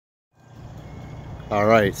All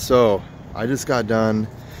right, so I just got done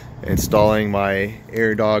installing my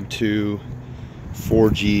Airdog II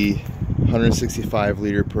 4G 165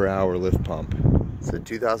 liter per hour lift pump. It's a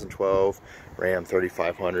 2012 Ram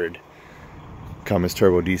 3500 Cummins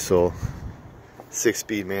turbo diesel,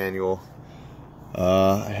 6-speed manual.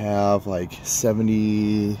 I have like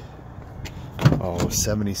 70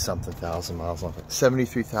 something thousand miles on it,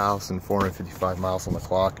 73,455 miles on the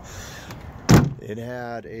clock. It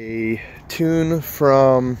had a tune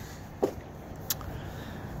from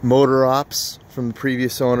Motor Ops from the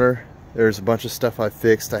previous owner. There's a bunch of stuff I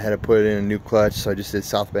fixed. I had to put in a new clutch, so I just did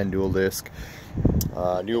South Bend dual disc.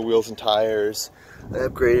 New wheels and tires. I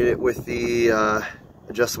upgraded it with the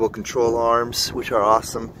adjustable control arms, which are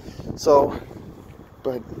awesome. So,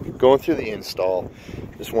 but going through the install,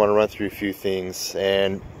 just want to run through a few things,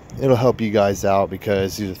 and it'll help you guys out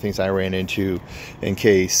because these are things I ran into in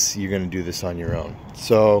case you're going to do this on your own.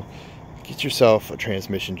 So get yourself a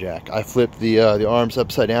transmission jack. I flipped the arms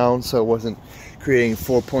upside down so it wasn't creating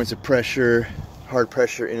 4 points of pressure, hard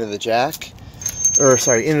pressure into the jack, or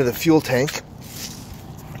sorry, into the fuel tank.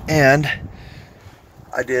 And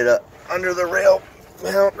I did a under the rail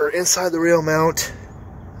mount, or inside the rail mount.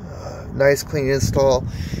 Nice clean install,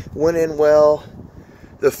 went in well.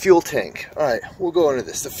 The fuel tank. Alright, we'll go into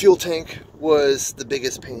this. The fuel tank was the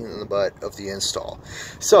biggest pain in the butt of the install.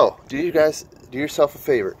 So, do yourself a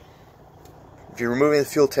favor. If you're removing the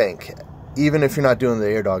fuel tank, even if you're not doing the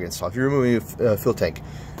Airdog install, if you're removing the fuel tank,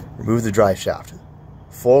 remove the drive shaft.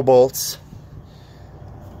 4 bolts,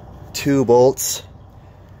 2 bolts,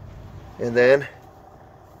 and then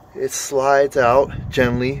it slides out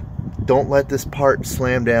gently. Don't let this part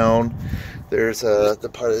slam down. There's the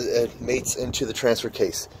part that mates into the transfer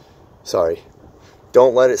case. Sorry.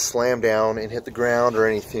 Don't let it slam down and hit the ground or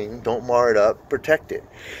anything. Don't mar it up. Protect it.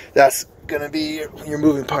 That's going to be your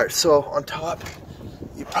moving part. So on top,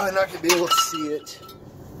 you're probably not going to be able to see it,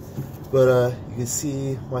 but you can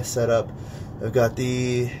see my setup. I've got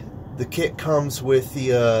the kit comes with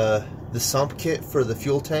the sump kit for the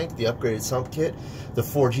fuel tank, the upgraded sump kit. The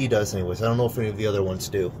 4G does anyways. I don't know if any of the other ones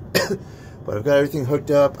do. But I've got everything hooked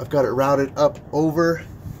up. I've got it routed up over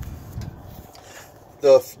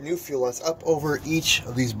the new fuel lines, up over each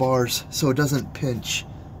of these bars so it doesn't pinch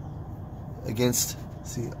against,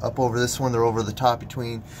 see, up over this one. They're over the top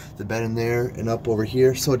between the bed and there, and up over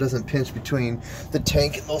here so it doesn't pinch between the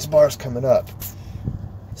tank and those bars coming up.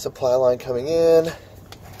 Supply line coming in,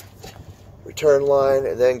 return line,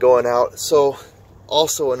 and then going out. So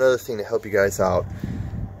also another thing to help you guys out,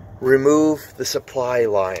 remove the supply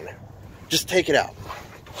line. Just take it out.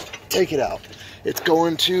 Take it out. It's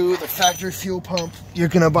going to the factory fuel pump. You're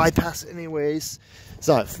going to bypass it anyways. It's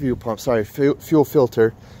not fuel pump, sorry, fuel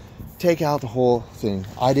filter. Take out the whole thing.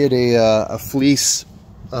 I did a Fleece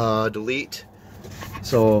delete.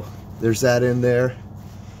 So there's that in there.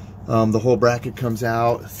 The whole bracket comes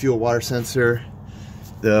out. Fuel water sensor.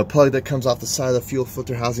 The plug that comes off the side of the fuel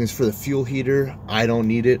filter housing is for the fuel heater. I don't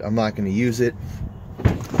need it. I'm not going to use it.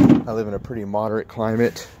 I live in a pretty moderate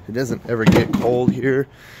climate. It doesn't ever get cold here.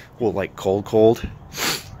 Well, like cold.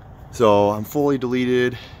 So I'm fully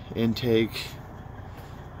deleted, intake,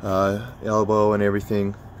 elbow and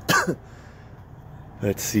everything.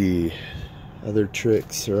 Let's see, other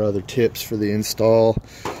tricks or other tips for the install.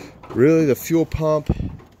 Really, the fuel pump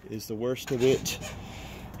is the worst of it.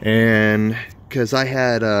 And because I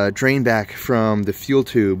had a drain back from the fuel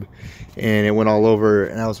tube and it went all over,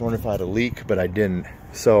 and I was wondering if I had a leak, but I didn't.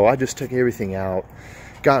 So I just took everything out,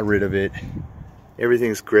 got rid of it.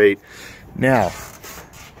 Everything's great. Now,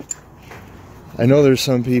 I know there's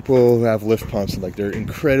some people who have lift pumps and like they're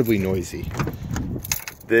incredibly noisy.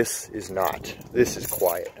 This is not. This is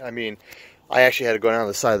quiet. I mean, I actually had to go down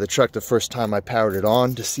the side of the truck the first time I powered it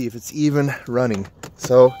on to see if it's even running.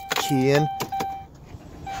 So, key in.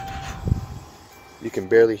 You can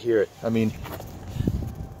barely hear it. I mean,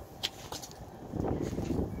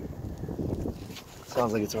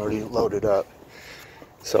 sounds like it's already loaded up.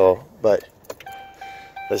 So, but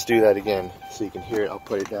let's do that again so you can hear it. I'll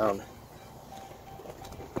put it down.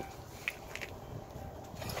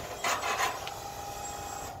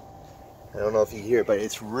 I don't know if you can hear it, but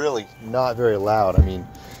it's really not very loud. I mean,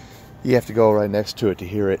 you have to go right next to it to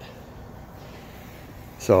hear it.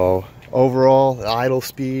 So overall, the idle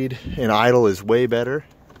speed and idle is way better.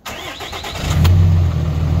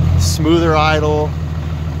 Smoother idle.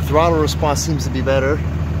 Throttle response seems to be better.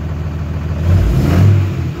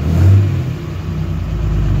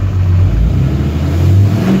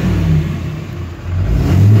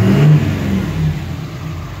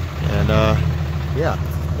 And yeah,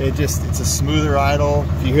 it's a smoother idle.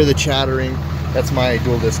 If you hear the chattering, that's my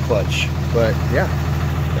dual disc clutch. But yeah,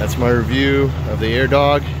 that's my review of the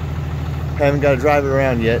Airdog. Haven't got to drive it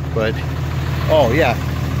around yet, but oh yeah,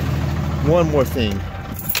 one more thing.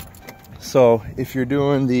 So if you're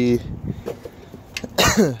doing the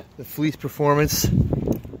the Fleece Performance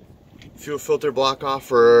fuel filter block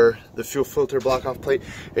off, or the fuel filter block off plate,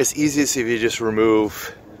 it's easiest if you just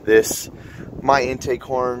remove this. My intake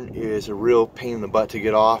horn is a real pain in the butt to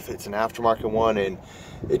get off. It's an aftermarket one, and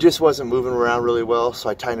it just wasn't moving around really well, so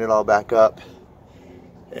I tightened it all back up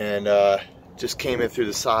and just came in through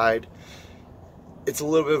the side. It's a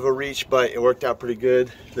little bit of a reach, but it worked out pretty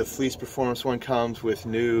good. The Fleece Performance one comes with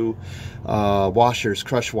new washers,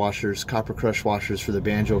 crush washers, copper crush washers for the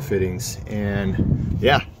banjo fittings, and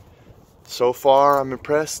yeah, so far I'm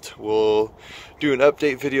impressed. We'll do an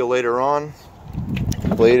update video later on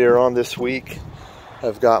this week.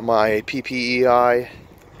 I've got my PPEI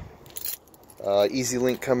Easy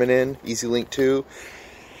Link coming in, Easy Link 2.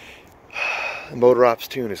 Motor Ops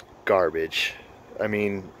tune is garbage. I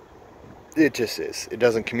mean, it just is. It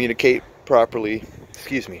doesn't communicate properly.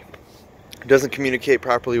 Excuse me. It doesn't communicate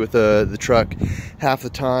properly with the truck. Half the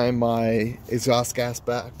time my exhaust gas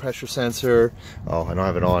back pressure sensor, oh, I don't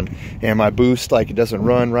have it on, and my boost, like, it doesn't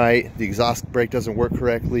run right. The exhaust brake doesn't work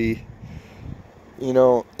correctly. You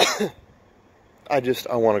know,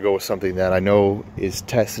 I want to go with something that I know is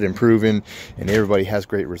tested and proven, and everybody has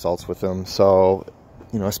great results with them. So,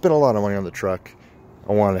 you know, I spent a lot of money on the truck.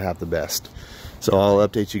 I wanted to have the best. So I'll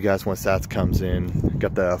update you guys once that comes in.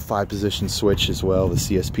 Got the 5-position switch as well, the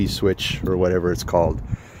CSP switch or whatever it's called.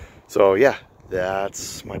 So yeah,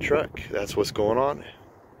 that's my truck. That's what's going on.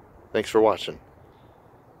 Thanks for watching.